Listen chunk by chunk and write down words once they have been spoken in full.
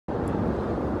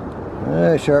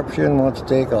Sharp-Shinned wants to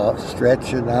take off.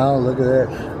 Stretch it now. Look at this.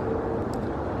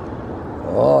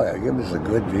 Oh, yeah, give us a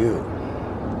good view.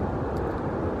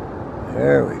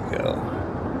 There we go.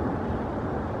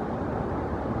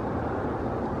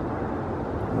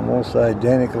 Almost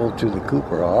identical to the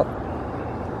Cooper hawk.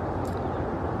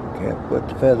 Can't put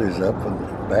the feathers up, and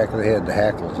the back of the head, the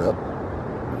hackles up.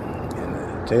 And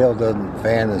the tail doesn't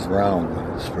fan as round when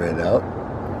it's spread out.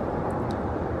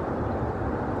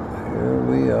 Here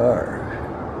we are,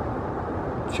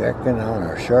 checking on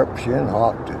our Sharp-Shinned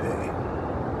hawk today.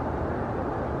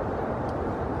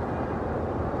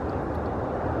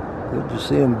 Good to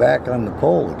see him back on the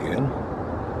pole again.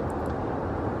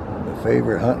 The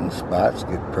favorite hunting spots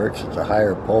get perched at the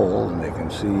higher pole, and they can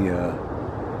see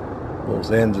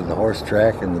both ends of the horse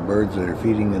track and the birds that are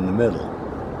feeding in the middle.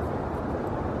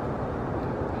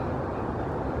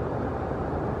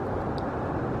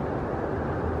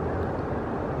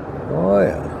 Oh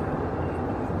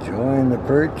yeah, enjoying the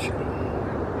perch.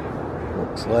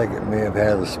 Looks like it may have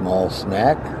had a small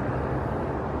snack.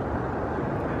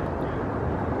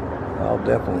 I'll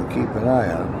definitely keep an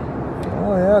eye on him.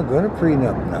 Oh yeah, gonna preen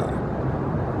up now.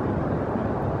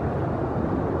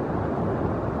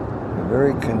 A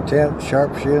very content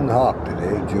Sharp-Shinned hawk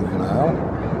today, Juvenile.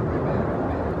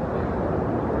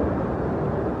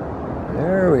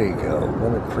 There we go,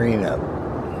 gonna preen up.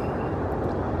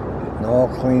 Getting all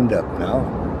cleaned up now.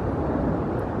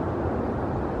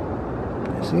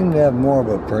 They seem to have more of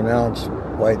a pronounced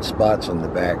white spots on the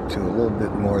back too, a little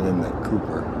bit more than the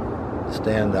Cooper.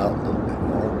 Stand out a little bit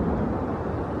more.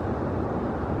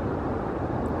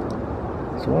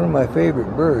 It's one of my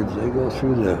favorite birds. They go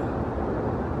through the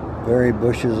berry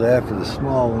bushes after the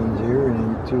small ones here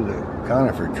and in through the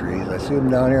conifer trees. I see them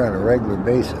down here on a regular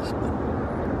basis, but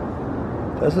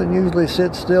doesn't usually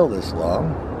sit still this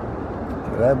long.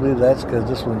 But I believe that's because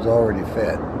this one's already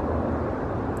fed.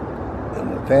 And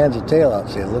when it fans the tail out,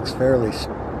 see, it looks fairly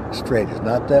straight. It's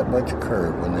not that much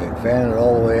curve. When they fan it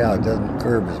all the way out, it doesn't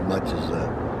curve as much as the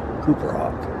Cooper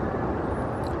hawk.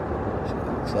 So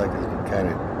it's like it's been kind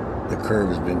of, the curve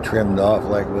has been trimmed off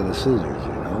like with the scissors,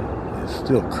 you know. It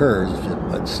still curves,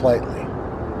 but slightly.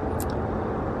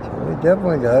 So we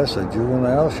definitely got us a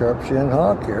juvenile Sharp-Shinned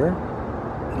hawk here,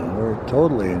 and we're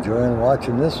totally enjoying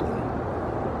watching this one.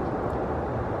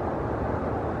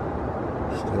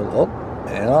 Still up,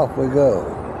 and off we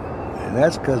go. And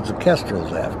that's because the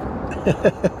kestrel's after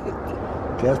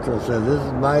him. Kestrel says, this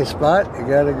is my spot, you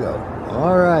gotta go.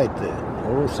 All right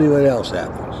then, we'll see what else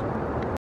happens.